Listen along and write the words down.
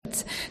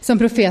som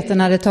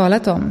profeten hade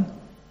talat om.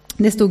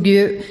 Det stod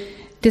ju: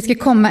 det ska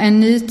komma en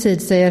ny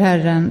tid, säger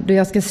Herren, då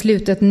jag ska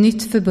sluta ett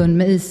nytt förbund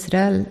med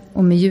Israel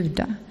och med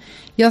Juda.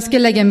 Jag ska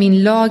lägga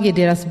min lag i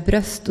deras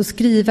bröst och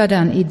skriva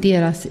den i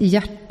deras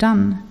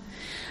hjärtan.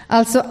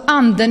 Alltså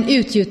anden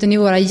utgjuten i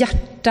våra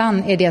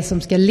hjärtan är det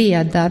som ska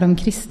leda de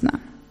kristna.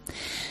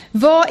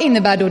 Vad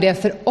innebär då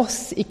det för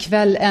oss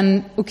ikväll,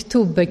 en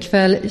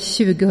oktoberkväll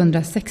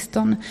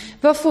 2016?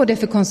 Vad får det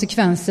för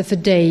konsekvenser för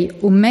dig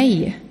och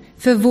mig?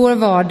 För vår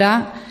vardag,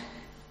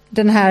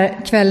 den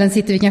här kvällen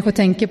sitter vi kanske och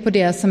tänker på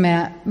det som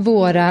är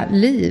våra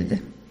liv.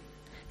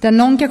 Där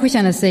någon kanske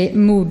känner sig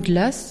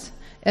modlös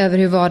över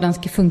hur vardagen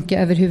ska funka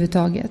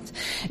överhuvudtaget.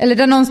 Eller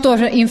där någon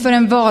står inför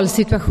en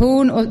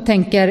valsituation och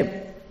tänker: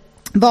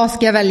 vad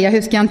ska jag välja?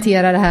 Hur ska jag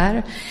hantera det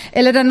här?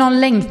 Eller där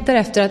någon längtar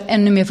efter att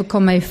ännu mer få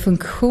komma i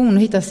funktion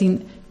och hitta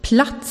sin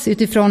plats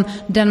utifrån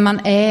den man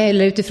är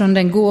eller utifrån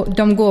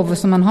de gåvor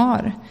som man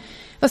har.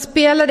 Vad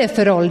spelar det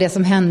för roll, det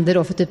som hände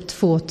då för typ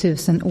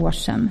 2000 år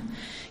sedan?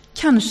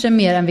 Kanske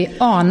mer än vi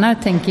anar,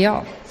 tänker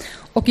jag.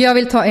 Och jag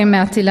vill ta er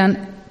med till en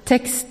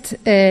text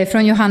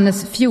från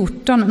Johannes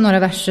 14, några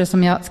verser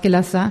som jag ska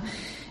läsa.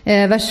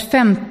 Vers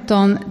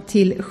 15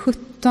 till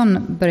 17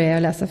 börjar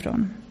jag läsa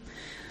från.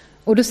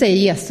 Och då säger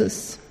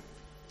Jesus: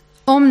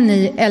 om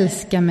ni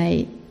älskar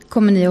mig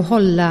kommer ni att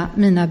hålla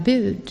mina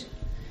bud.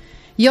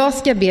 Jag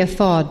ska be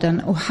Fadern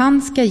och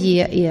han ska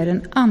ge er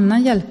en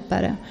annan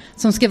hjälpare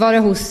som ska vara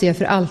hos er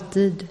för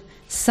alltid,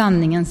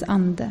 sanningens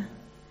ande.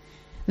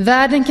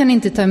 Världen kan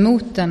inte ta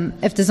emot den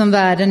eftersom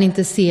världen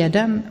inte ser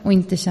den och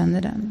inte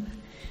känner den.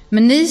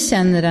 Men ni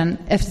känner den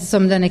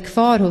eftersom den är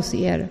kvar hos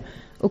er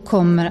och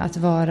kommer att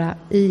vara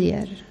i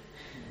er.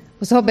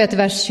 Och så hoppar jag till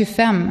vers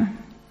 25.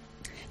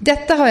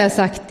 Detta har jag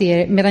sagt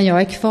er medan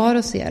jag är kvar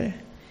hos er.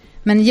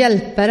 Men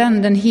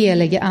hjälparen, den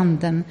helige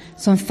anden,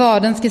 som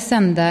Fadern ska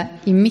sända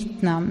i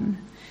mitt namn.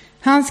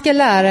 Han ska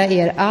lära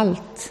er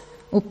allt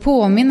och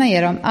påminna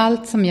er om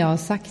allt som jag har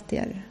sagt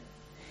er.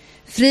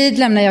 Frid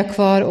lämnar jag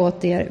kvar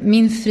åt er,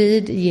 min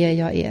frid ger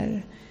jag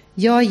er.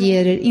 Jag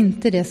ger er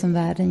inte det som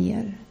världen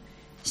ger.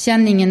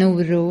 Känn ingen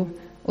oro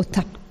och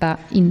tappa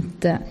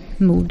inte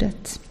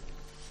modet.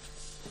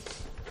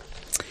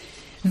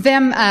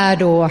 Vem är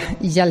då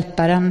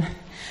hjälparen?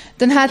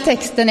 Den här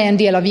texten är en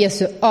del av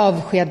Jesu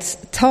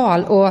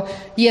avskedstal och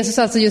Jesus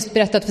har alltså just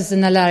berättat för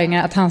sina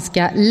lärjungar att han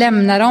ska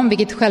lämna dem,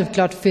 vilket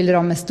självklart fyller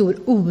dem med stor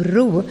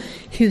oro.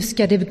 Hur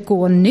ska det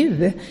gå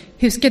nu?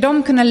 Hur ska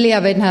de kunna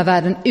leva i den här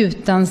världen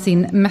utan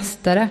sin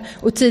mästare?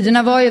 Och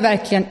tiderna var ju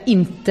verkligen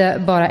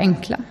inte bara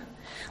enkla.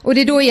 Och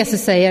det är då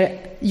Jesus säger: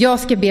 jag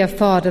ska be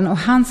Fadern och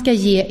han ska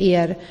ge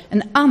er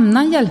en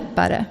annan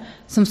hjälpare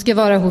som ska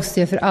vara hos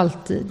er för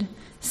alltid,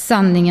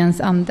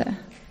 sanningens ande.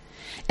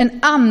 En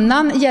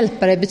annan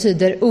hjälpare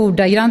betyder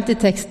ordagrant i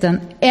texten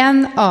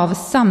en av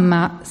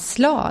samma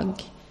slag.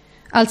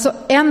 Alltså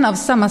en av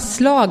samma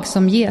slag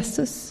som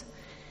Jesus.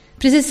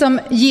 Precis som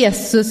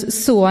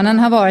Jesus, sonen,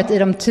 har varit i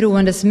de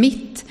troendes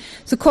mitt,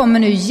 så kommer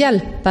nu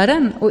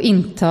hjälparen att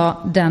inta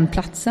den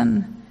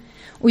platsen.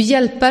 Och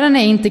hjälparen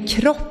är inte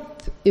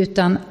kropp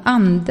utan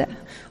ande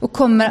och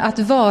kommer att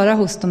vara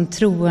hos de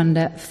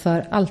troende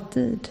för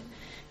alltid.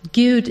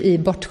 Gud i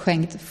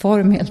bortskänkt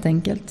form helt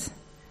enkelt.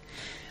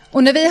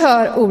 Och när vi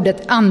hör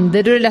ordet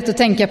ande, då är det lätt att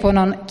tänka på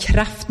någon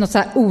kraft, något så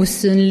här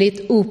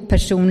osynligt,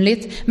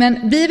 opersonligt.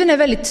 Men Bibeln är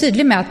väldigt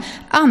tydlig med att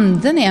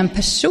anden är en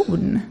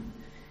person.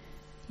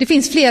 Det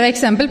finns flera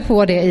exempel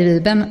på det i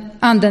Bibeln.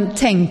 Anden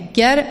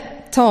tänker,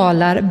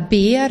 talar,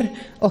 ber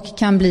och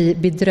kan bli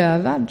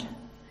bedrövad.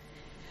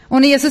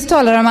 Och när Jesus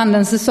talar om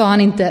anden så sa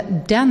han inte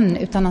den,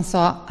 utan han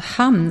sa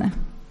han.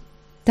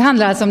 Det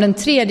handlar alltså om den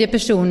tredje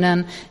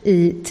personen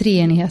i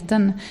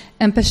treenigheten.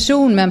 En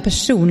person med en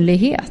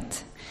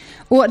personlighet.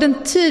 Och den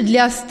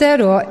tydligaste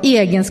då,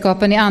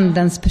 egenskapen i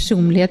andens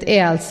personlighet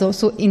är alltså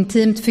så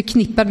intimt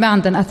förknippad med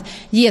anden att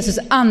Jesus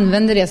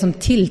använder det som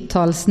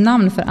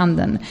tilltalsnamn för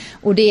anden.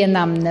 Och det är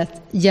namnet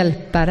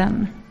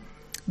hjälparen.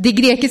 Det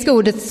grekiska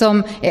ordet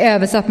som är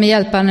översatt med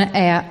hjälparen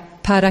är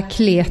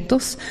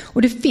parakletos.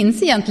 Och det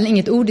finns egentligen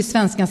inget ord i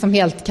svenskan som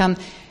helt kan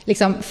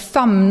liksom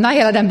famna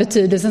hela den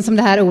betydelsen som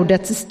det här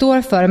ordet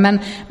står för. Men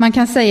man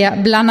kan säga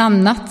bland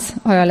annat,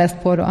 har jag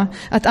läst på då,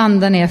 att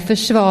anden är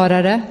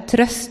försvarare,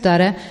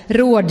 tröstare,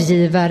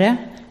 rådgivare,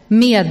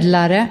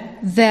 medlare,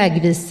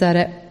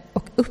 vägvisare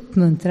och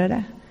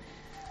uppmuntrare.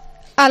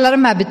 Alla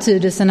de här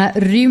betydelserna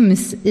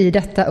ryms i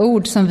detta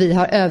ord som vi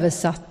har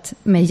översatt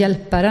med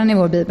hjälparen i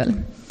vår bibel.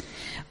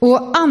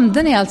 Och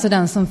anden är alltså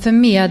den som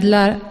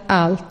förmedlar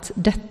allt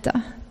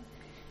detta.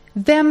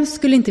 Vem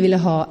skulle inte vilja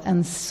ha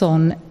en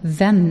sån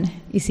vän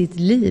i sitt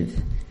liv?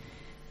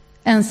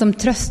 En som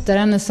tröstar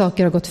en när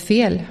saker har gått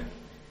fel.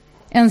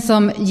 En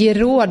som ger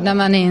råd när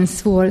man är i en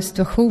svår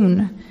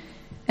situation.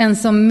 En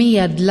som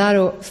medlar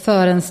och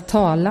för ens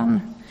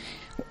talan.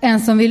 En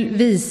som vill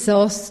visa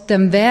oss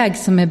den väg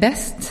som är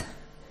bäst.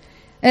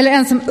 Eller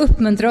en som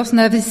uppmuntrar oss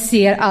när vi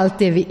ser allt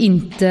det vi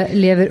inte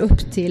lever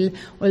upp till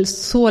och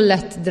så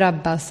lätt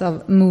drabbas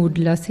av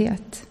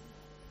modlöshet.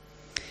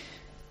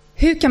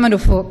 Hur kan man då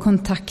få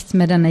kontakt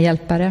med denna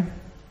hjälpare?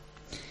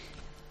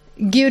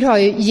 Gud har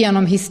ju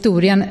genom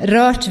historien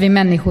rört vid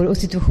människor och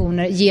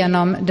situationer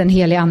genom den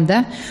heliga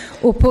ande.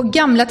 Och på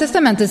Gamla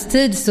testamentets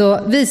tid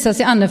så visar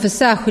sig anden för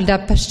särskilda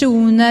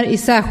personer i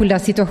särskilda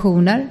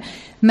situationer.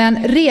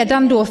 Men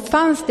redan då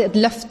fanns det ett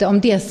löfte om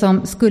det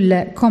som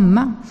skulle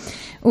komma.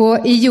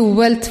 Och i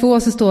Joel 2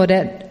 så står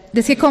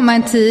det ska komma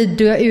en tid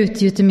då jag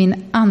utgjuter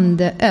min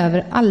ande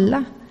över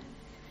alla.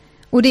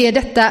 Och det är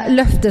detta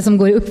löfte som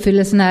går i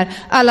uppfyllelse när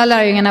alla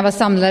lärjungarna var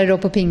samlade då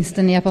på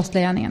pingsten i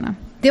apostlagärningarna.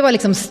 Det var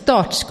liksom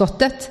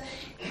startskottet.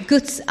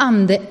 Guds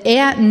ande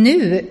är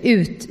nu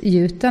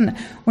utgjuten.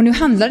 Och nu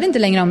handlar det inte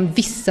längre om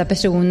vissa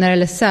personer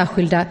eller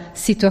särskilda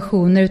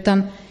situationer,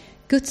 utan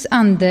Guds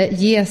ande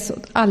ges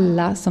åt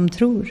alla som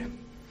tror.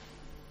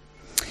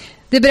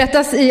 Det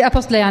berättas i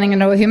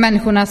apostlagärningarna hur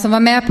människorna som var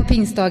med på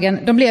pingstdagen,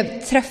 de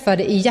blev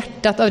träffade i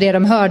hjärtat av det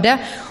de hörde.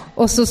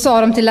 Och så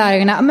sa de till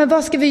lärjungarna, men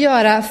vad ska vi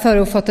göra för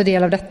att få ta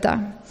del av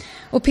detta?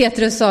 Och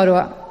Petrus sa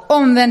då,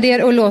 omvänd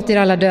er och låt er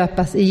alla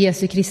döpas i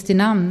Jesu Kristi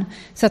namn,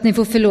 så att ni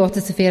får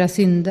förlåtelse för era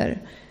synder.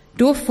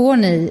 Då får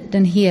ni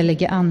den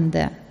helige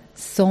ande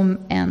som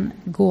en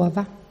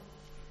gåva.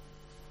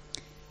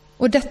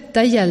 Och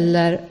detta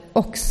gäller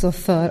också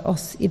för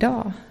oss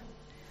idag.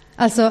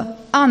 Alltså,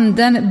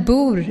 anden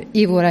bor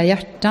i våra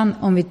hjärtan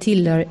om vi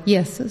tillhör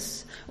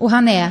Jesus. Och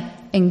han är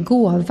en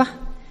gåva.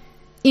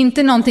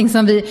 Inte någonting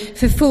som vi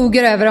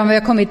förfogar över om vi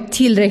har kommit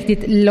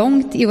tillräckligt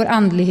långt i vår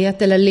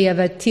andlighet eller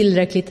lever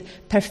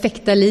tillräckligt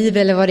perfekta liv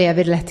eller vad det är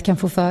vi lätt kan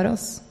få för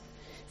oss.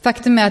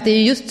 Faktum är att det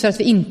är just för att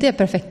vi inte är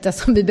perfekta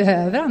som vi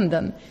behöver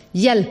anden,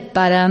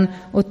 hjälparen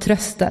och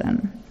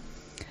tröstaren.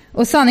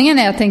 Och sanningen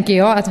är, tänker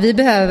jag, att vi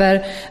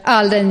behöver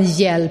all den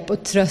hjälp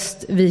och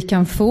tröst vi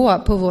kan få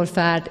på vår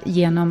färd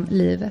genom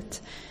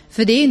livet.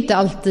 För det är inte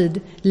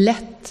alltid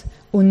lätt,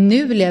 och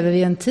nu lever vi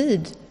i en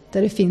tid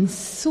där det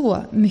finns så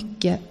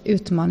mycket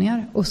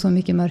utmaningar och så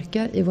mycket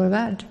mörker i vår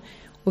värld.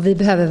 Och vi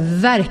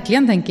behöver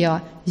verkligen, tänker jag,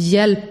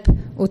 hjälp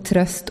och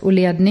tröst och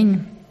ledning.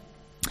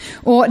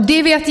 Och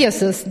det vet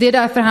Jesus, det är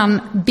därför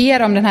han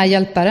ber om den här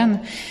hjälparen.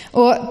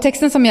 Och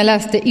texten som jag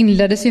läste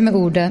inleddes ju med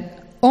orden: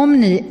 om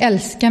ni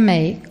älskar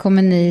mig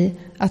kommer ni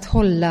att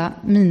hålla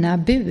mina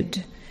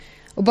bud.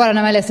 Och bara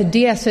när man läser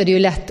det så är det ju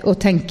lätt att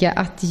tänka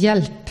att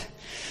hjälp,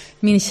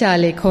 min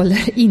kärlek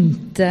håller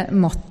inte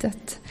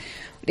måttet.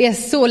 Det är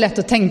så lätt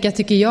att tänka,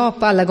 tycker jag,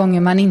 på alla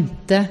gånger man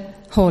inte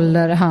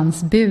håller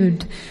hans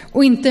bud.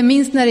 Och inte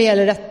minst när det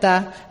gäller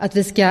detta att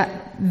vi ska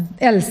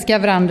älska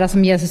varandra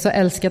som Jesus har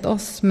älskat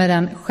oss med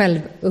den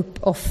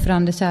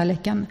självuppoffrande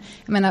kärleken.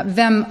 Jag menar,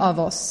 vem av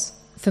oss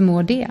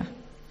förmår det?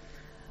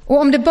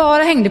 Och om det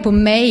bara hängde på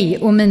mig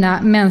och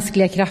mina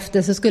mänskliga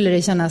krafter så skulle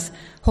det kännas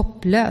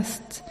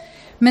hopplöst.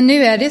 Men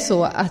nu är det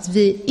så att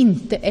vi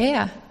inte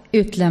är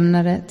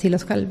utlämnade till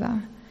oss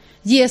själva.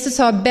 Jesus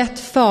har bett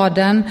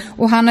Fadern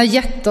och han har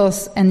gett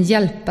oss en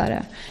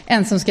hjälpare.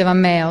 En som ska vara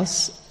med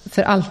oss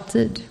för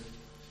alltid.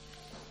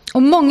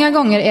 Och många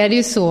gånger är det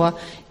ju så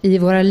i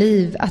våra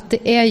liv att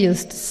det är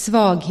just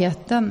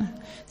svagheten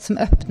som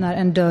öppnar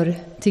en dörr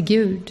till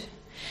Gud.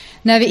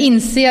 När vi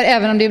inser,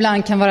 även om det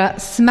ibland kan vara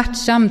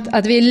smärtsamt,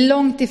 att vi är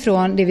långt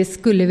ifrån det vi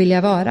skulle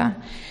vilja vara.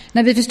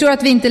 När vi förstår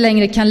att vi inte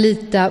längre kan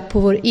lita på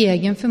vår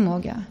egen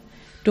förmåga,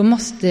 då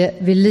måste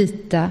vi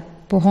lita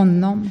på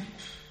honom.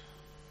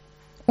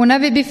 Och när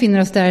vi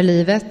befinner oss där i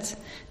livet,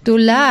 då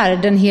lär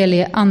den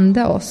helige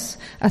ande oss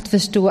att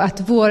förstå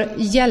att vår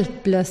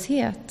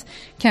hjälplöshet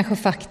kanske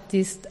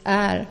faktiskt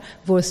är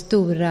vår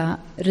stora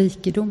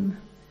rikedom.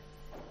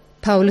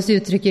 Paulus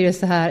uttrycker det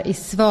så här: i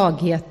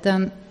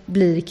svagheten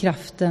blir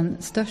kraften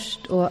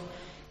störst. Och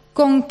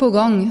gång på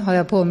gång har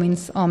jag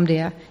påminns om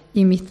det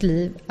i mitt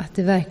liv, att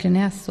det verkligen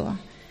är så.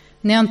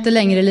 När jag inte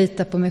längre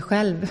litar på mig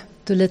själv,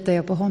 då litar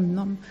jag på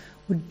honom.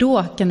 Och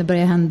då kan det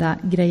börja hända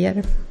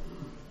grejer.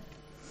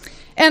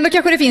 Ändå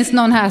kanske det finns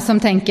någon här som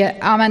tänker,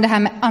 ja men det här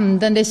med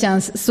anden, det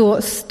känns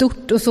så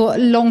stort och så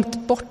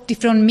långt bort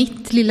ifrån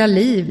mitt lilla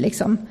liv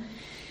liksom.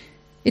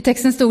 I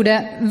texten stod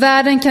det: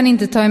 världen kan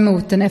inte ta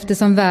emot den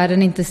eftersom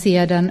världen inte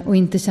ser den och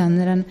inte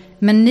känner den.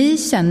 Men ni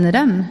känner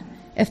den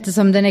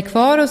eftersom den är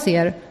kvar hos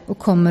er och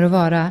kommer att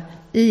vara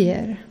i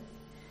er.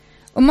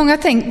 Och många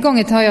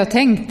gånger har jag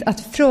tänkt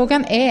att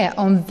frågan är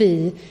om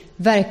vi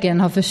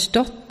verkligen har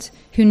förstått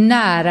hur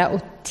nära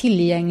och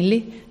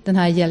tillgänglig den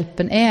här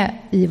hjälpen är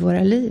i våra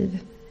liv.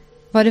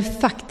 Vad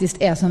det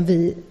faktiskt är som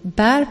vi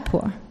bär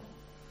på.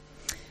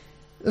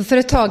 För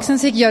ett tag sedan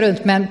gick jag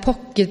runt med en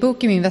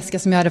pocketbok i min väska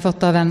som jag hade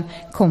fått av en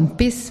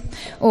kompis.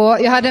 Och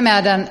jag hade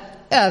med den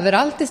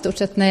överallt i stort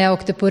sett, när jag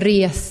åkte på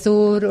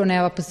resor och när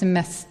jag var på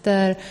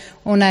semester.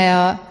 Och när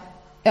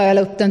jag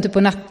la upp den typ på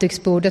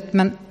nattduksbordet.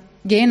 Men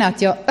grejen är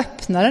att jag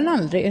öppnade den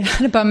aldrig. Jag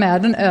hade bara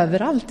med den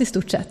överallt i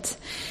stort sett.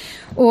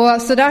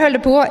 Och så där höll det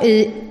på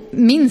i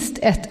minst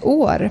ett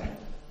år.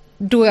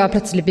 Då jag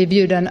plötsligt blev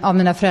bjuden av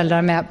mina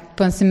föräldrar med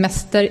på en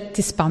semester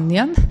till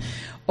Spanien.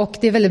 Och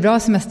det är väldigt bra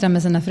semester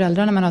med sina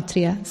föräldrar när man har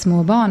 3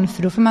 små barn.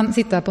 För då får man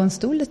sitta på en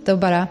stol lite och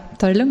bara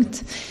ta det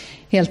lugnt,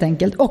 helt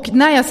enkelt. Och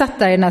när jag satt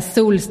där i den här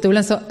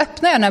solstolen så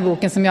öppnade jag den här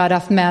boken som jag hade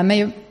haft med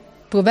mig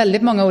på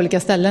väldigt många olika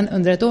ställen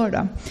under ett år.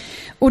 Då.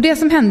 Och det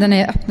som hände när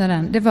jag öppnade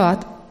den, det var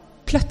att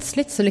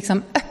plötsligt så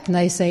liksom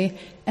öppnar sig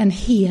en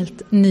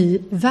helt ny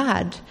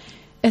värld.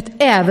 Ett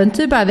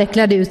äventyr bara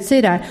vecklade ut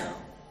sig där.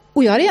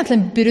 Och jag hade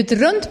egentligen burit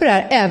runt på det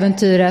här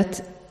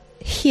äventyret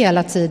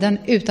hela tiden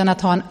utan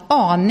att ha en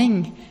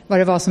aning vad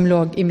det var som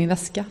låg i min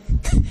väska.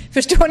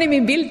 Förstår ni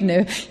min bild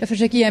nu? Jag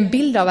försöker ge en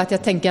bild av att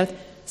jag tänker att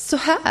så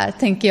här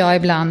tänker jag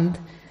ibland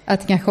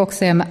att det kanske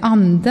också är med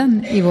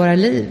anden i våra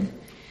liv.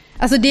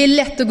 Alltså det är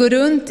lätt att gå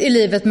runt i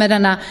livet med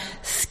denna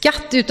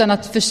skatt utan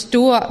att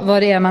förstå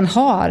vad det är man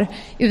har.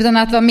 Utan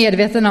att vara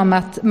medveten om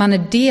att man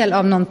är del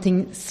av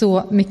någonting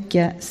så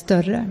mycket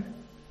större.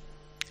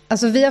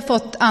 Alltså vi har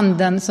fått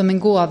anden som en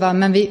gåva,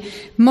 men vi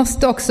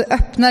måste också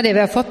öppna det vi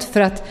har fått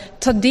för att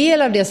ta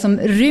del av det som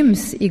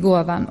ryms i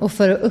gåvan och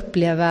för att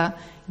uppleva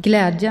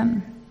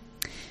glädjen.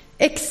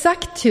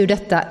 Exakt hur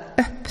detta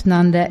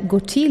öppnande går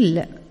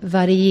till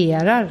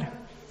varierar.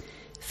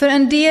 För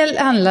en del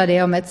handlar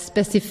det om ett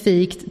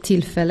specifikt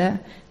tillfälle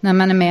när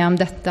man är med om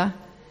detta.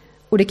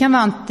 Och det kan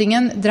vara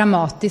antingen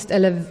dramatiskt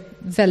eller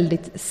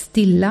väldigt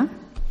stilla.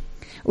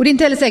 Och det är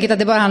inte heller säkert att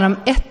det bara handlar om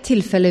ett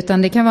tillfälle,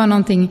 utan det kan vara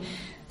någonting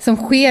som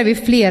sker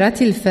vid flera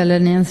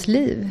tillfällen i ens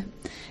liv.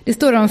 Det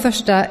står om de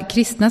första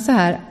kristna så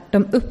här: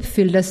 de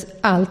uppfylldes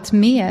allt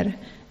mer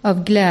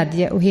av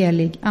glädje och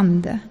helig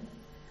ande.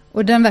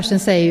 Och den versen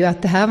säger ju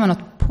att det här var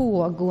något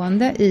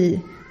pågående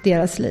i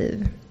deras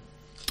liv.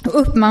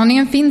 Och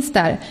uppmaningen finns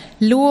där: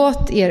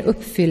 låt er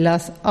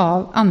uppfyllas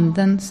av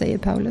anden, säger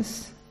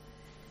Paulus.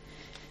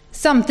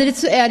 Samtidigt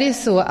så är det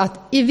så att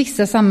i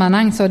vissa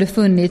sammanhang så har det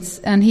funnits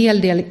en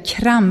hel del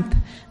kramp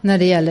när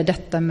det gäller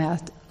detta med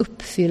att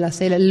uppfylla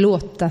sig eller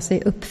låta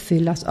sig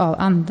uppfyllas av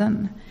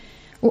anden.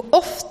 Och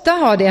ofta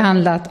har det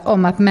handlat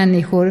om att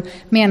människor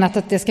menat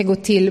att det ska gå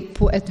till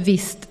på ett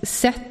visst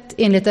sätt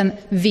enligt en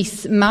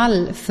viss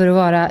mall för att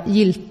vara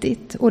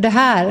giltigt. Och det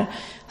här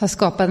har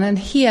skapat en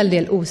hel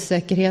del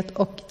osäkerhet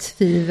och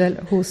tvivel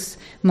hos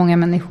många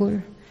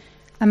människor.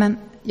 Men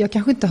jag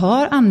kanske inte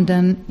har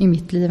anden i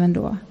mitt liv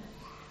ändå.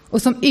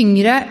 Och som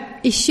yngre,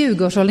 i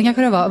 20-årsåldern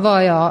kanske det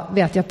var jag,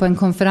 vet jag, på en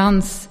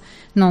konferens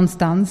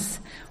någonstans.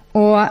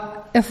 Och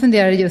jag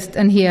funderade just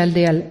en hel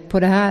del på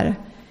det här.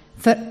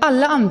 För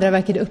alla andra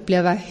verkade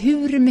uppleva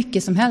hur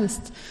mycket som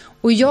helst.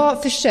 Och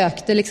jag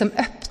försökte liksom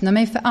öppna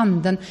mig för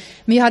anden.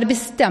 Men jag hade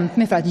bestämt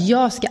mig för att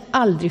jag ska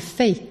aldrig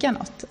fejka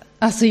något.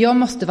 Alltså jag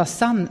måste vara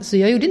sann, så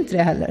jag gjorde inte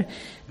det heller.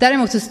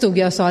 Däremot så stod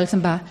jag och sa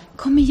liksom bara: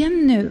 kom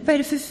igen nu, vad är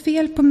det för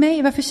fel på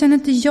mig? Varför känner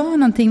inte jag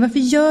någonting? Varför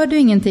gör du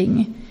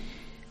ingenting?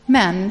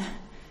 Men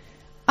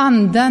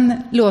anden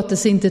låter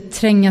sig inte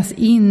trängas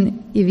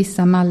in i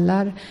vissa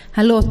mallar.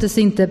 Han låter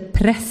sig inte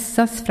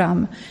pressas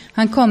fram.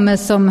 Han kommer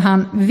som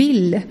han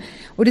vill.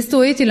 Och det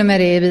står ju till och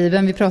med det i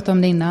Bibeln, vi pratade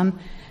om det innan.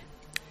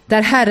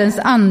 Där Herrens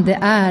ande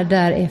är,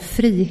 där är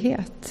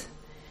frihet.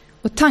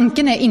 Och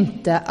tanken är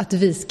inte att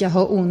vi ska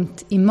ha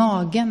ont i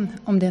magen,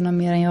 om det är någon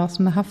mer än jag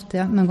som har haft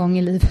det någon gång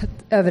i livet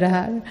över det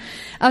här.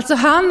 Alltså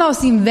han har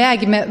sin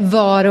väg med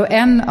var och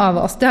en av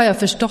oss, det har jag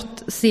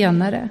förstått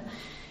senare.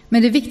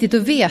 Men det är viktigt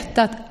att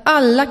veta att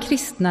alla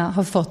kristna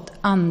har fått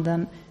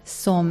anden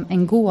som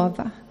en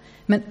gåva.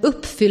 Men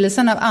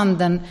uppfyllelsen av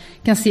anden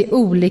kan se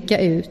olika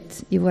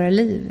ut i våra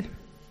liv.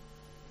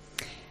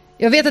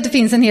 Jag vet att det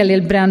finns en hel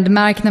del bränd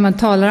mark när man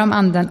talar om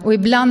anden, och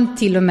ibland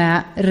till och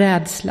med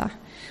rädsla.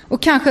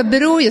 Och kanske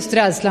beror just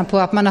rädslan på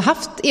att man har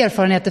haft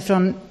erfarenheter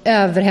från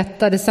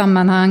överhettade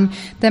sammanhang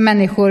där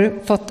människor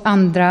fått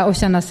andra att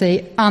känna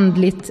sig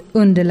andligt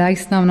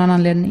underlägsna av någon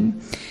anledning.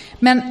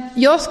 Men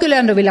jag skulle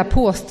ändå vilja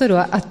påstå då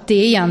att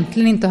det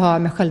egentligen inte har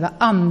med själva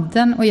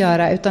anden att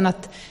göra, utan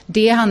att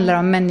det handlar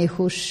om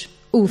människors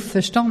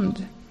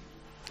oförstånd.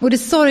 Och det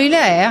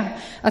sorgliga är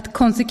att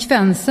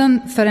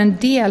konsekvensen för en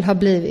del har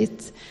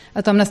blivit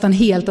att de nästan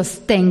helt har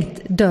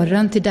stängt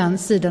dörren till den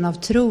sidan av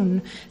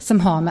tron som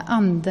har med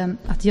anden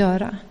att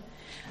göra.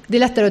 Det är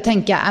lättare att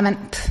tänka,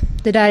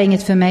 det där är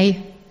inget för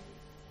mig.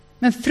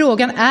 Men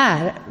frågan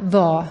är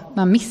vad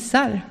man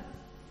missar.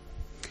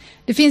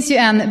 Det finns ju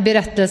en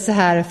berättelse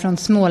här från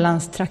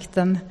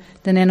Smålandstrakten.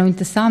 Den är nog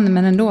inte sann,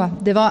 men ändå.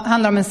 Det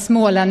handlar om en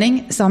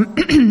smålänning som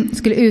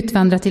skulle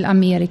utvandra till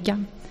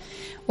Amerika.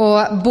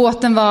 Och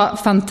båten var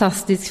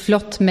fantastiskt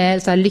flott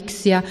med så här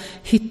lyxiga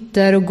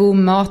hytter och god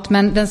mat.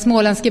 Men den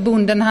småländska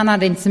bonden, han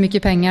hade inte så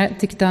mycket pengar,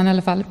 tyckte han i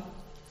alla fall.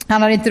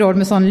 Han hade inte råd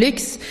med sån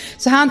lyx.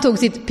 Så han tog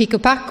sitt pick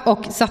och pack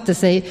och satte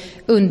sig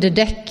under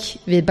däck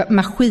vid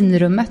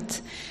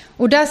maskinrummet.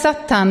 Och där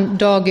satt han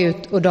dag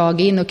ut och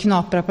dag in och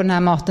knaprade på den här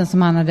maten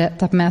som han hade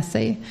tagit med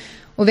sig.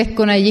 Och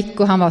veckorna gick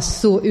och han var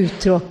så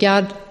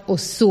uttråkad och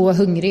så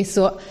hungrig.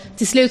 Så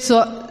till slut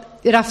så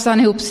rafsade han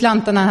ihop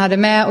slantarna han hade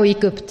med och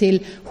gick upp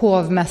till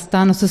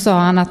hovmästaren. Och så sa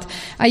han att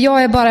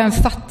jag är bara en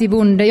fattig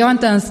bonde. Jag har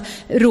inte ens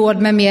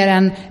råd med mer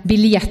än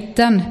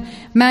biljetten.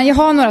 Men jag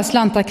har några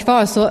slantar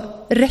kvar, så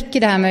räcker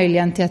det här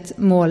möjligen till ett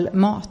mål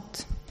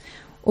mat.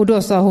 Och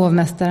då sa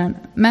hovmästaren: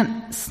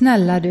 men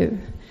snälla du,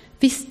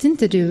 visste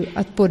inte du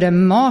att både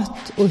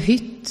mat och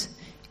hytt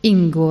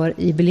ingår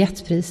i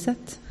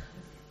biljettpriset?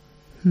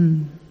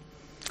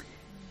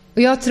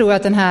 Och jag tror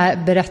att den här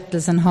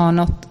berättelsen har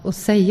något att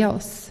säga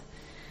oss.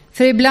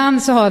 För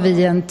ibland så har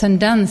vi en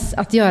tendens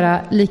att göra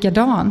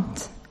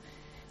likadant.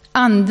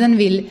 Anden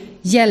vill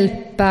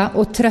hjälpa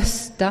och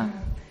trösta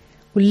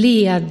och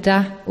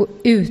leda och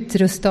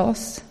utrusta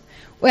oss.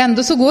 Och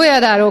ändå så går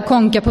jag där och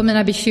konkar på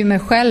mina bekymmer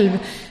själv,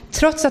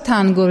 trots att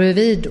han går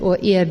vid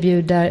och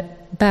erbjuder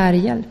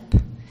bärhjälp.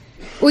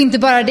 Och inte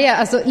bara det,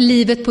 alltså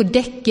livet på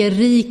däck är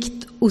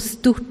rikt och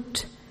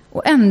stort.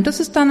 Och ändå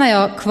så stannar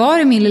jag kvar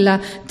i min lilla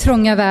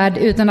trånga värld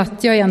utan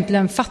att jag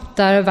egentligen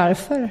fattar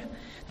varför.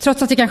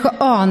 Trots att jag kanske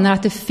anar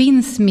att det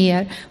finns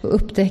mer att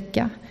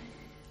upptäcka.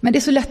 Men det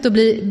är så lätt att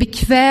bli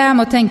bekväm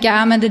och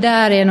tänka men det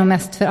där är nog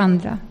mest för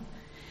andra.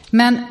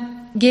 Men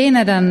grejen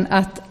är den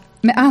att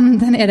med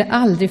anden är det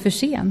aldrig för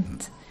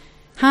sent.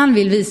 Han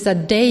vill visa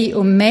dig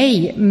och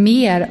mig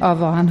mer av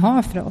vad han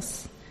har för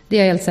oss. Det är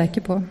jag helt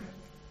säker på.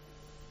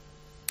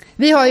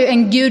 Vi har ju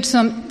en Gud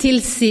som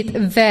till sitt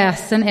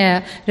väsen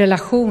är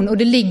relation. Och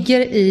det ligger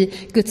i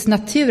Guds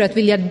natur att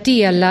vilja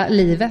dela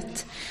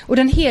livet. Och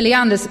den heliga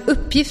andes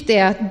uppgift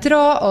är att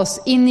dra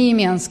oss in i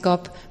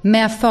gemenskap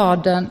med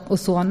Fadern och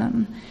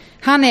Sonen.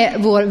 Han är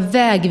vår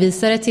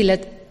vägvisare till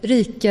ett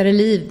rikare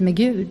liv med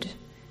Gud.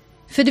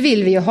 För det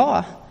vill vi ju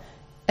ha.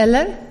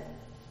 Eller?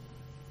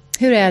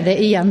 Hur är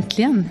det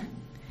egentligen?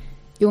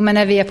 Jo, men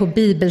när vi är på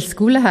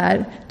bibelskola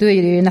här, då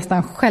är det ju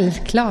nästan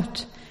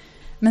självklart.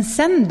 Men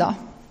sen då?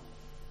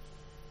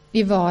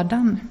 I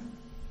vardagen?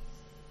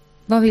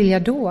 Vad vill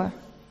jag då?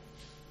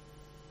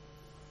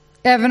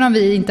 Även om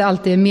vi inte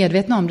alltid är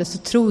medvetna om det så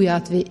tror jag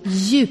att vi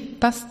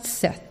djupast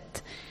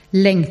sett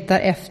längtar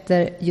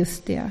efter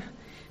just det.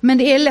 Men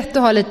det är lätt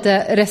att ha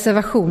lite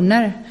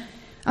reservationer.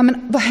 Ja,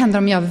 men vad händer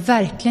om jag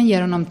verkligen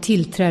ger honom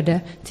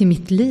tillträde till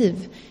mitt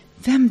liv?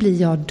 Vem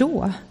blir jag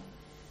då?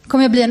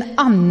 Kommer jag bli en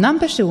annan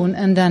person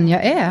än den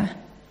jag är?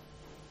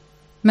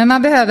 Men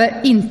man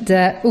behöver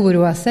inte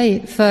oroa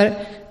sig, för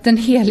den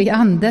heliga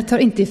ande tar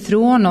inte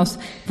ifrån oss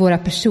våra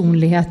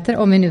personligheter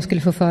om vi nu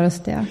skulle få för oss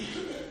det.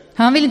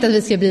 Han vill inte att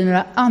vi ska bli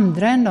några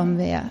andra än de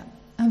vi är.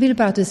 Han vill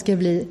bara att vi ska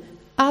bli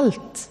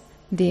allt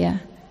det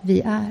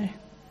vi är.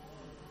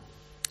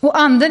 Och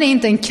anden är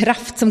inte en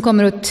kraft som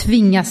kommer att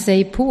tvinga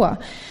sig på.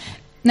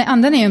 Nej,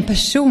 anden är en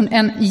person,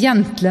 en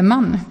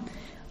gentleman.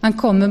 Han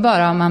kommer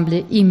bara om man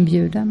blir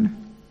inbjuden.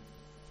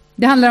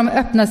 Det handlar om att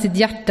öppna sitt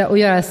hjärta och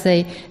göra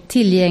sig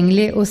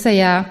tillgänglig och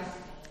säga: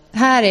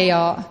 här är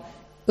jag,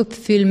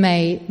 uppfyll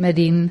mig med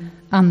din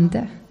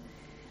ande.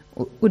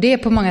 Och det är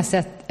på många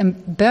sätt en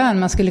bön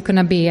man skulle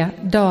kunna be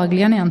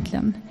dagligen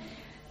egentligen.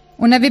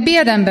 Och när vi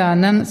ber den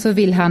bönen så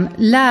vill han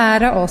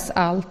lära oss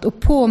allt och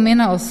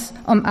påminna oss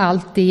om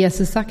allt det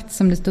Jesus sagt,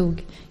 som det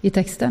stod i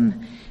texten.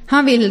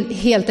 Han vill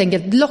helt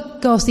enkelt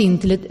locka oss in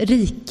till ett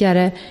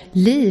rikare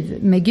liv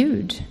med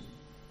Gud.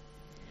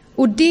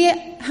 Och det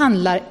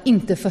handlar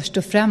inte först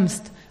och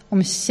främst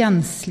om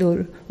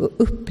känslor och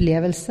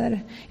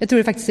upplevelser. Jag tror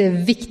det faktiskt är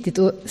viktigt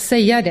att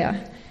säga det.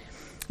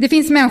 Det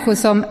finns människor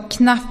som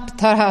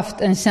knappt har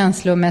haft en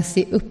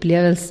känslomässig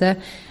upplevelse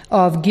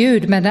av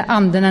Gud, men där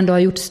anden ändå har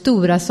gjort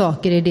stora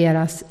saker i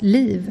deras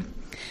liv.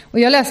 Och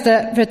jag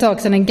läste för ett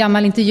tag sedan en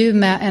gammal intervju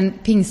med en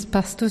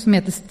pingstpastor som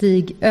heter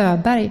Stig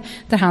Öberg,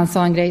 där han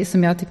sa en grej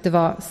som jag tyckte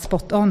var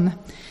spot on.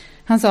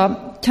 Han sa: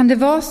 kan det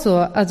vara så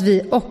att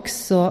vi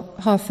också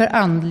har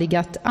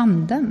förandligat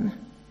anden?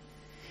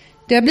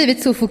 Det har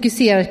blivit så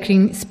fokuserat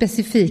kring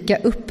specifika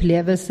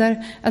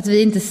upplevelser att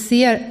vi inte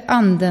ser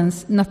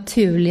andens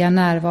naturliga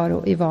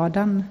närvaro i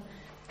vardagen.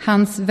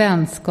 Hans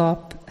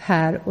vänskap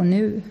här och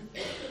nu.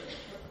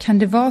 Kan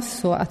det vara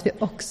så att vi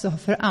också har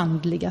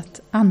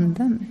förandligat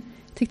anden?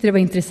 Jag tyckte det var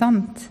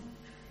intressant.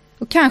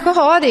 Och kanske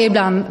har det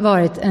ibland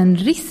varit en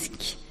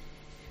risk.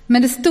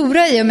 Men det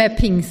stora i och med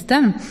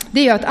pingsten, det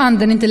är ju att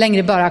anden inte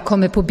längre bara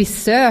kommer på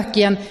besök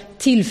i en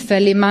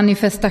tillfällig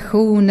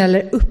manifestation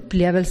eller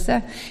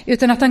upplevelse,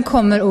 utan att han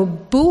kommer och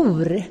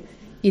bor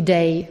i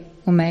dig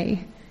och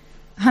mig.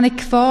 Han är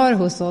kvar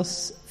hos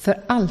oss för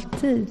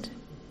alltid.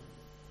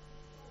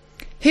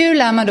 Hur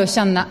lär man då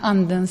känna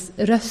andens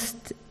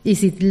röst i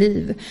sitt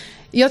liv?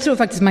 Jag tror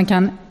faktiskt man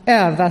kan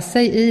öva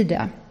sig i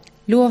det.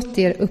 Låt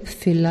er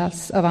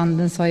uppfyllas av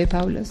anden, sa ju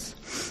Paulus.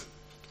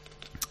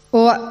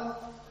 Och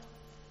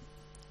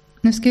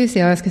nu ska vi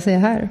se vad jag ska säga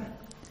här.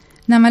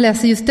 När man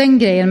läser just den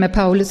grejen med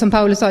Paulus, som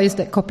Paulus sa, just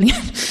det, kopplingen.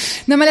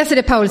 När man läser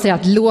det Paulus säger,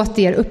 att låt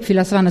er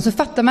uppfyllas av anden, så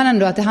fattar man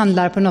ändå att det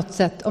handlar på något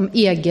sätt om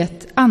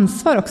eget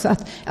ansvar också.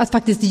 Att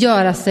faktiskt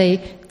göra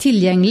sig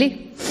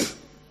tillgänglig.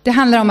 Det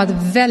handlar om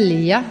att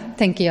välja,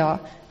 tänker jag,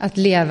 att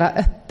leva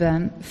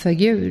öppen för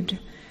Gud.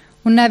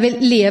 Och när vi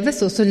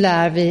lever så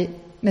lär vi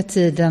med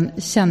tiden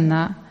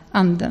känna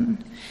anden.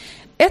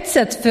 Ett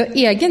sätt för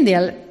egen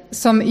del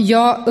som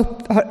jag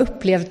har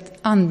upplevt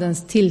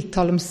andens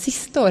tilltal de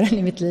sista åren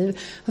i mitt liv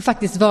har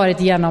faktiskt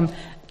varit genom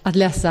att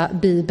läsa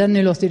Bibeln.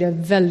 Nu låter det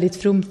väldigt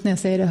fromt när jag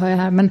säger det, hör jag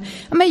här. Men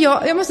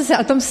jag måste säga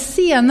att de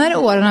senare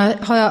åren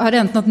har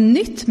hänt något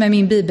nytt med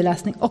min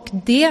bibelläsning. Och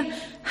det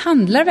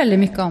handlar väldigt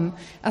mycket om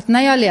att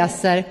när jag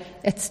läser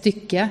ett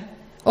stycke,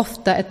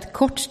 ofta ett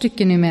kort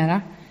stycke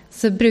numera,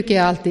 så brukar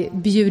jag alltid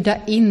bjuda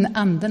in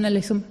anden, eller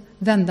liksom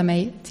vända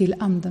mig till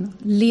anden.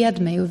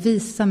 Led mig och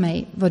visa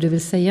mig vad du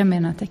vill säga med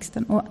den här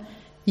texten. Och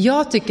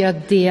jag tycker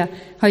att det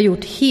har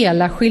gjort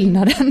hela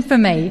skillnaden för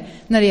mig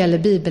när det gäller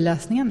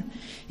bibelläsningen.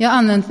 Jag har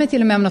använt mig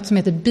till och med av något som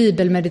heter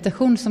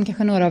bibelmeditation, som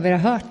kanske några av er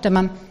har hört, där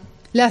man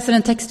läser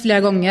en text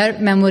flera gånger,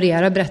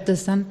 memorerar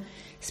berättelsen,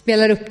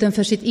 spelar upp den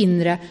för sitt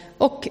inre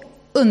och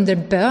under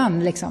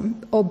bön liksom,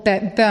 och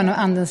bön och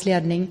andens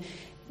ledning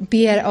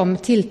ber om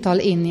tilltal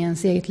in i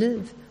ens eget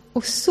liv.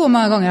 Och så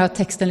många gånger har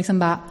texten liksom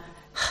bara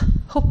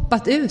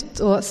hoppat ut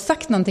och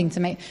sagt någonting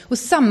till mig. Och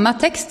samma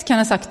text kan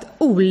ha sagt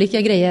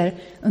olika grejer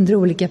under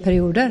olika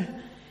perioder.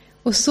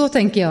 Och så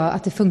tänker jag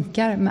att det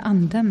funkar med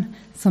anden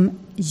som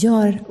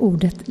gör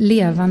ordet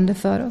levande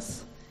för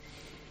oss.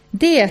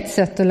 Det är ett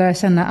sätt att lära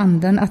känna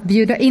anden, att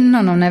bjuda in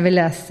honom när vi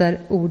läser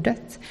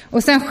ordet.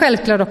 Och sen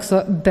självklart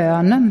också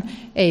bönen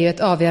är ju ett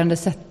avgörande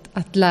sätt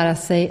att lära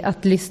sig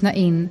att lyssna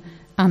in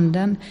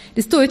anden.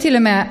 Det står ju till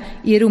och med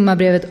i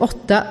Romarbrevet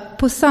 8,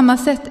 på samma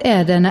sätt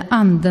är det när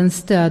anden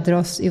stöder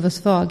oss i vår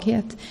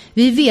svaghet.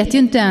 Vi vet ju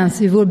inte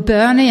ens hur vår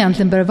bön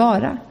egentligen bör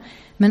vara,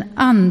 men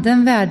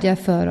anden vädjar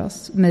för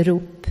oss med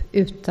rop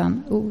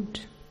utan ord.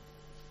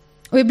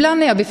 Och ibland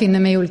när jag befinner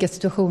mig i olika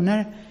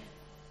situationer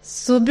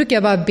så brukar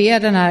jag bara be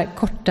den här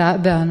korta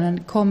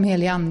bönen, kom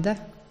helige ande.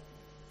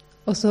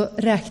 Och så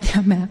räknar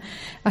jag med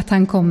att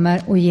han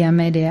kommer och ger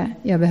mig det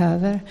jag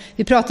behöver.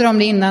 Vi pratade om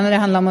det innan när det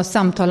handlar om att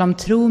samtala om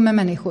tro med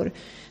människor.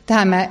 Det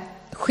här med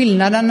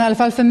skillnaden, i alla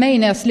fall för mig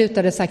när jag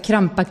slutade så här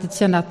krampaktigt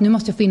känna att nu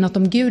måste jag få in något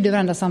om Gud i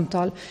varenda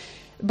samtal.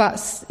 Bara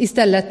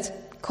istället,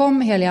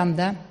 kom helige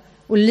ande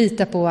och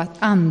lita på att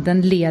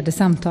anden leder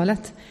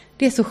samtalet.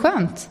 Det är så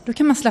skönt. Då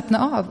kan man slappna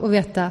av och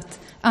veta att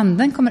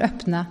anden kommer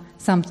öppna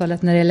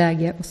samtalet när det är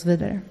läge och så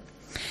vidare.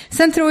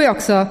 Sen tror jag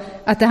också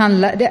att det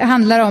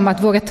handlar om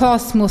att våga ta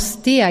små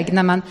steg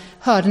när man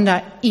hör den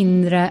där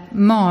inre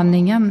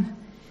maningen.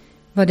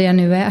 Vad det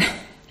nu är.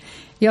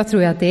 Jag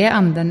tror att det är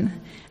anden.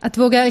 Att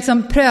våga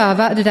liksom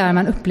pröva det där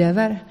man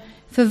upplever.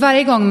 För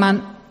varje gång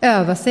man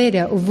övar sig i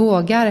det och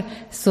vågar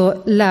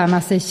så lär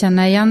man sig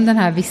känna igen den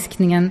här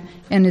viskningen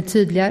ännu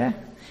tydligare.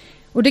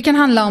 Och det kan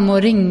handla om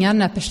att ringa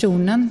den här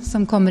personen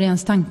som kommer i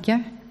ens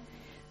tanke.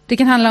 Det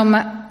kan handla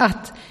om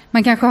att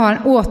man kanske har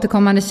en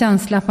återkommande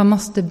känsla att man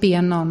måste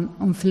be någon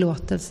om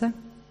förlåtelse.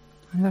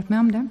 Har du varit med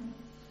om det?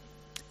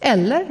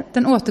 Eller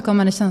den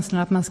återkommande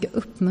känslan att man ska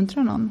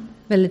uppmuntra någon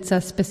väldigt så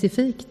här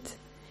specifikt.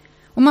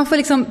 Och man får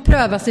liksom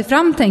pröva sig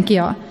fram, tänker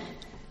jag.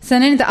 Sen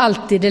är det inte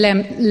alltid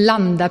det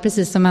landar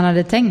precis som man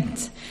hade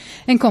tänkt.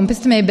 En kompis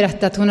till mig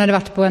berättade att hon hade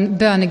varit på en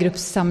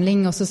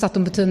bönegruppssamling och så satt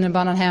hon på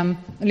tunnelbanan hem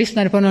och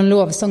lyssnade på någon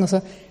lovsång och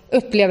så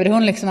upplevde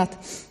hon liksom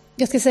att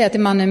jag ska säga till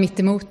mannen mitt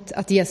emot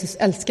att Jesus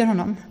älskar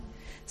honom.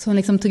 Så hon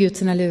liksom tog ut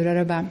sina lurar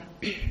och bara,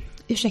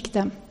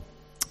 ursäkta,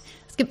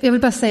 jag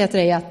vill bara säga till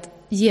dig att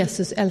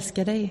Jesus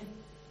älskar dig.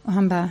 Och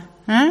han bara,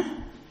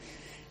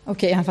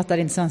 Okej, han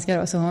fattade inte svenska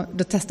då, så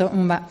då testade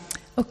hon bara,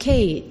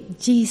 okej,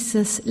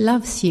 Jesus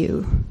loves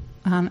you.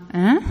 Och han,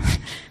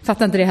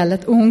 fattade inte det heller.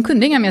 Och hon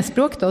kunde inga mer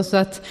språk då, så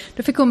att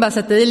då fick hon bara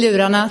sätta i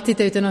lurarna,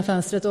 titta ut genom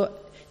fönstret och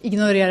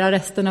ignorera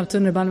resten av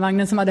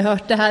tunnelbanevagnen som hade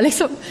hört det här.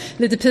 Liksom.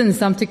 Lite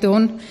pinsamt tyckte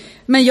hon.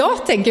 Men jag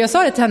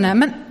sa det till henne,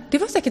 men det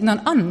var säkert någon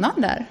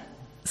annan där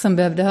som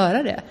behövde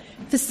höra det.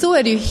 För så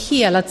är det ju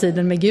hela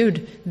tiden med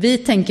Gud. Vi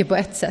tänker på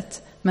ett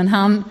sätt, men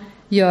han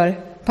gör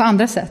på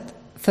andra sätt.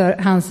 För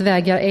hans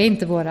vägar är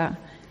inte våra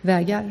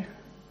vägar.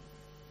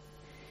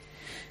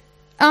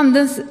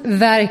 Andens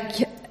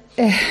verk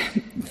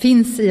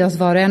finns i oss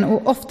var och en.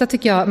 Och ofta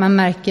tycker jag man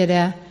märker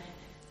det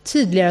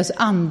tydligare hos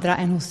andra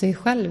än hos sig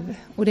själv.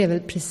 Och det är väl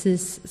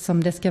precis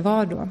som det ska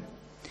vara då.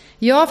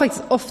 Jag har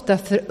faktiskt ofta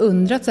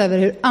förundrats över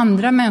hur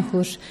andra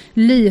människors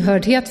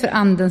lyhördhet för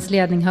andens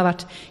ledning har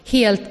varit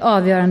helt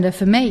avgörande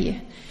för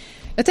mig.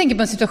 Jag tänker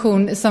på en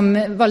situation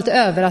som var lite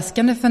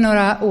överraskande för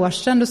några år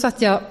sedan. Då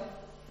satt jag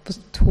på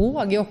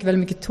tåg. Jag åker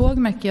väldigt mycket tåg,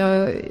 märker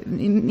jag.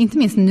 Inte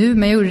minst nu,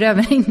 men jag gjorde det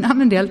även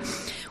innan en del.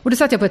 Och då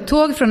satt jag på ett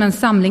tåg från en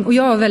samling och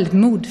jag var väldigt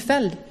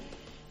modfälld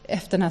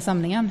efter den här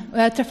samlingen. Och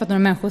jag hade träffat några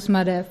människor som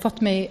hade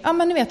fått mig,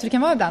 men ni vet hur det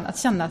kan vara ibland, att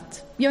känna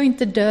att jag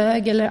inte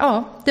dög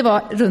eller det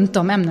var runt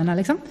de ämnena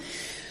liksom.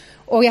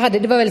 Och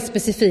det var väldigt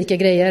specifika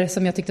grejer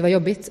som jag tyckte var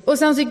jobbigt. Och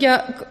sen så gick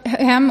jag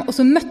hem och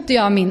så mötte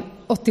jag min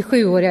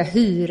 87-åriga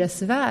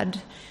hyresvärd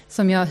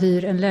som jag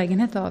hyr en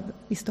lägenhet av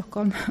i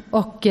Stockholm.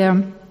 Och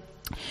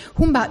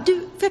hon bara, du,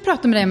 får jag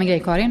prata med dig om en grej,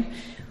 Karin?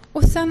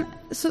 Och sen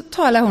så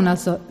talar hon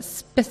alltså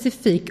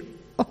specifikt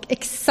och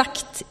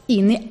exakt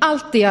in i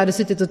allt det jag hade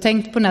suttit och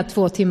tänkt på den här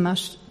 2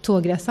 timmars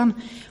tågresan.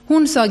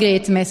 Hon sa grejer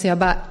till mig så jag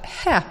bara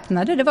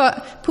häpnade. Det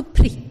var på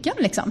pricken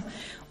liksom.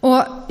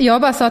 Och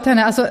jag bara sa till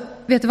henne, alltså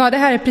vet du vad, det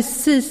här är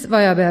precis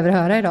vad jag behöver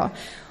höra idag.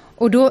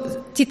 Och då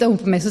tittade hon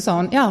på mig och sa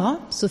hon, ja,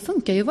 så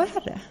funkar ju vår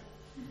Herre.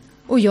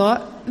 Och jag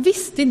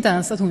visste inte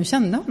ens att hon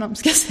kände honom,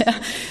 ska jag säga.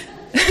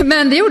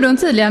 Men det gjorde hon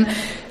tydligen.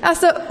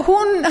 Alltså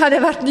hon hade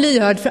varit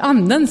lyhörd för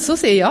anden, så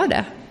ser jag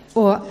det.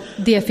 Och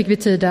det fick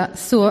betyda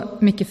så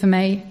mycket för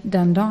mig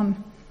den dagen.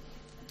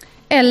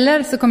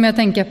 Eller så kommer jag att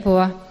tänka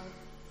på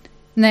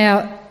när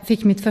jag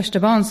fick mitt första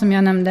barn, som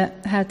jag nämnde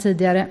här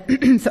tidigare,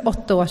 för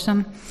 8 år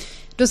sedan.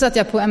 Då satt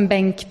jag på en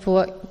bänk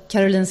på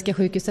Karolinska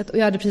sjukhuset och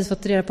jag hade precis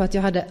fått reda på att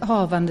jag hade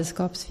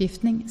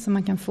havandeskapsförgiftning som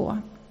man kan få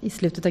i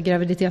slutet av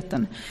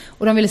graviditeten.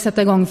 Och de ville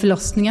sätta igång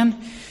förlossningen.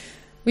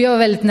 Och jag var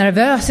väldigt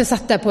nervös. Jag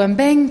satt där på en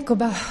bänk och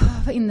bara,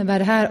 vad innebär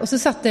det här? Och så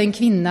satt det en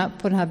kvinna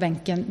på den här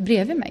bänken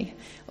bredvid mig.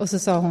 Och så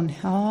sa hon,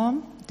 ja,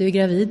 du är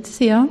gravid,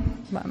 ser jag.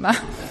 Bara,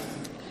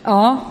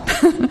 ja.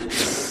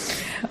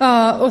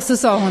 Ja. Och så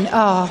sa hon,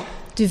 ja,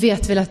 du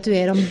vet väl att du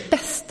är de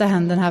bästa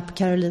händerna här på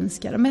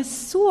Karolinska. De är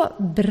så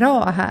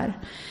bra här.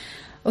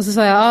 Och så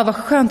sa jag, ja, vad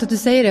skönt att du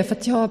säger det, för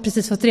att jag har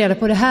precis fått reda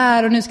på det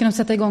här och nu ska de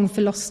sätta igång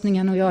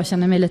förlossningen och jag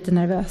känner mig lite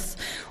nervös.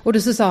 Och då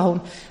så sa hon,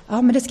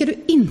 ja, men det ska du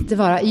inte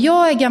vara.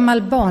 Jag är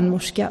gammal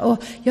barnmorska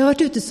och jag har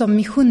varit ute som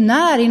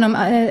missionär inom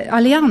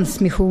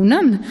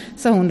Alliansmissionen,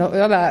 sa hon då. Och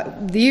jag bara,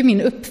 det är ju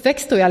min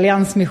uppväxt då i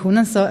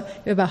Alliansmissionen, så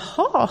jag bara,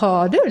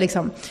 har du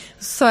liksom?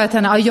 Så sa jag till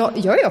henne, ja,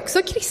 jag är också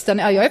kristen.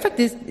 Ja, jag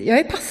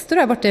är pastor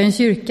där borta i en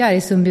kyrka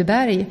i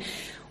Sundbyberg.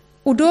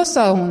 Och då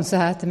sa hon så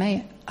här till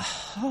mig,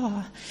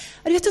 aha.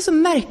 Det är så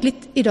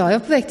märkligt idag. Jag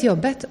var på väg till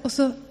jobbet och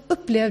så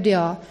upplevde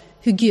jag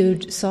hur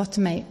Gud sa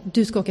till mig,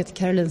 du ska åka till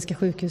Karolinska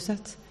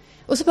sjukhuset.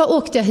 Och så bara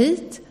åkte jag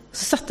hit och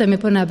så satte jag mig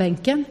på den här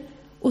bänken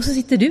och så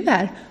sitter du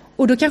här.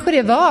 Och då kanske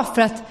det var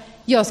för att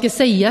jag ska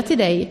säga till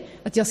dig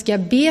att jag ska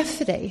be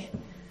för dig.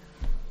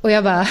 Och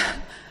jag bara,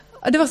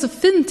 det var så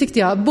fint tyckte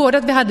jag. Både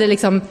att vi hade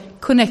liksom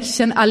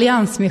connection,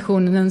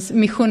 Alliansmissionens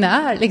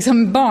missionär,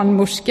 liksom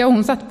barnmorska, och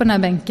hon satt på den här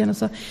bänken och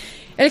så.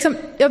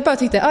 Jag bara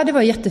tyckte, det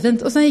var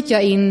jättefint. Och sen gick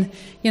jag in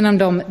genom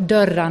de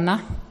dörrarna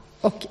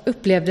och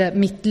upplevde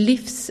mitt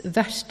livs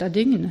värsta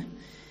dygn.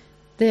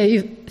 Det är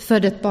ju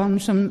född ett barn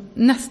som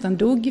nästan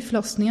dog i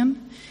förlossningen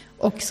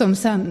och som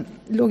sen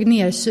låg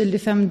nerkyld i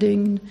 5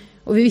 dygn.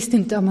 Och vi visste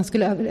inte om man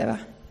skulle överleva.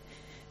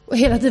 Och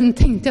hela tiden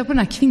tänkte jag på den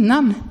här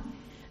kvinnan.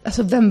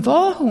 Alltså, vem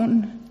var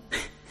hon?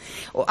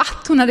 Och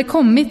att hon hade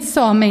kommit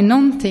sa mig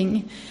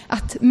någonting.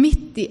 Att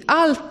mitt i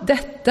allt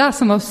detta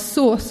som var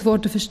så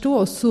svårt att förstå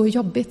och så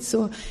jobbigt,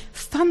 så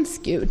fanns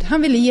Gud.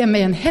 Han ville ge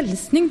mig en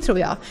hälsning, tror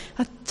jag.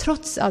 Att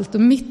trots allt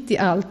och mitt i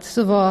allt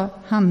så var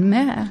han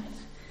med.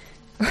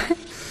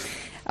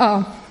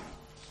 Ja.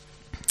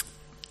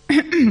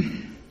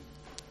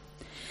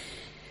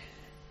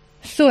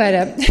 Så är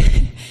det.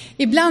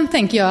 Ibland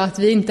tänker jag att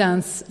vi inte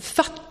ens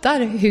fattar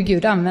hur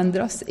Gud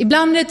använder oss.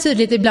 Ibland är det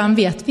tydligt, ibland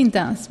vet vi inte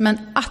ens. Men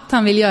att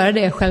han vill göra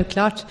det är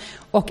självklart.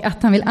 Och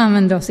att han vill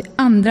använda oss i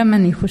andra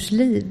människors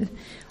liv.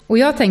 Och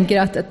jag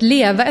tänker att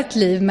leva ett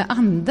liv med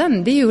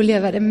anden, det är ju att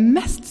leva det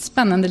mest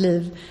spännande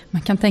liv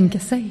man kan tänka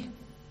sig.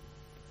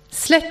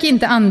 Släck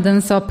inte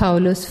anden, sa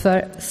Paulus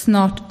för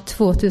snart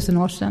 2000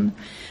 år sedan.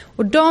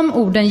 Och de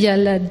orden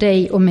gäller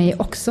dig och mig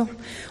också.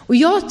 Och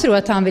jag tror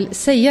att han vill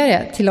säga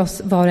det till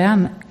oss var och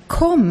en.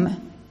 Kom,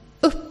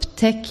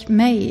 upptäck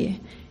mig.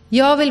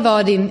 Jag vill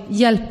vara din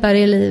hjälpare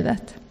i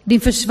livet. Din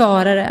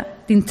försvarare,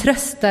 din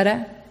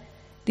tröstare,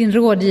 din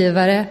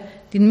rådgivare,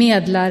 din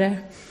medlare,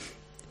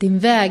 din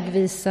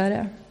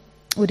vägvisare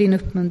och din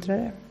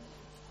uppmuntrare.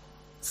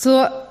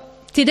 Så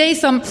till dig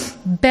som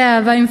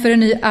bävar inför en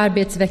ny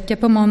arbetsvecka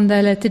på måndag,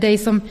 eller till dig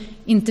som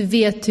inte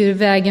vet hur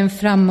vägen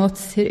framåt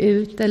ser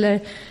ut, eller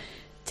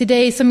till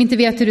dig som inte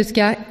vet hur du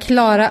ska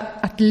klara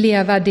att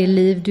leva det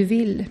liv du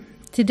vill.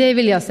 Till dig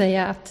vill jag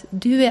säga att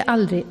du är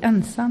aldrig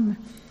ensam.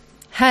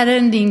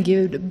 Herren din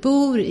Gud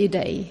bor i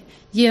dig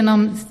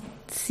genom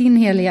sin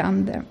heliga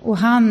ande, och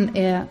han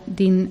är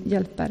din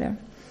hjälpare.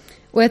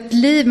 Och ett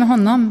liv med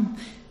honom,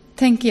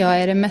 tänker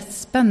jag, är det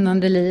mest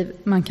spännande liv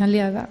man kan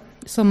leva.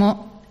 Som att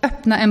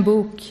öppna en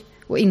bok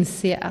och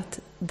inse att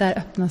där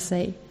öppnar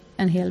sig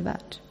en hel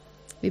värld.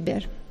 Vi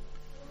ber.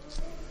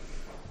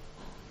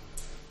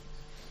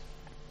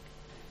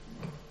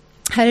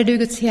 Herre du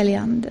Guds heliga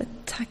ande,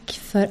 tack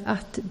för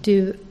att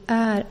du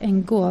är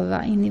en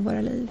gåva in i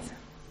våra liv.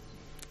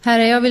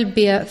 Herre, jag vill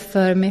be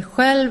för mig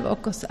själv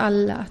och oss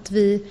alla att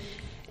vi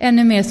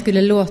ännu mer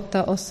skulle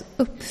låta oss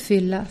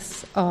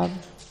uppfyllas av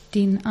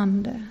din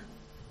ande.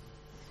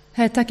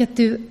 Herre, tack att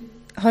du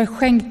har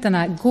skänkt den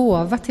här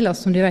gåva till oss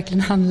som det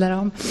verkligen handlar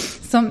om.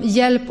 Som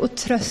hjälp och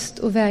tröst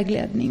och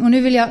vägledning. Och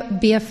nu vill jag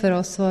be för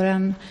oss,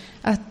 Varen,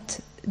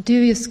 att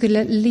du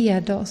skulle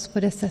leda oss på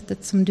det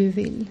sättet som du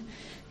vill.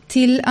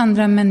 Till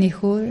andra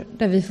människor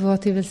där vi får vara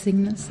till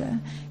välsignelse.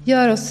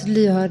 Gör oss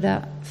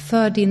lyhörda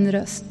för din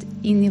röst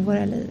in i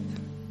våra liv.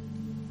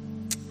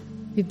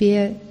 Vi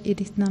ber i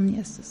ditt namn,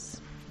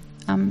 Jesus.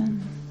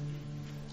 Amen.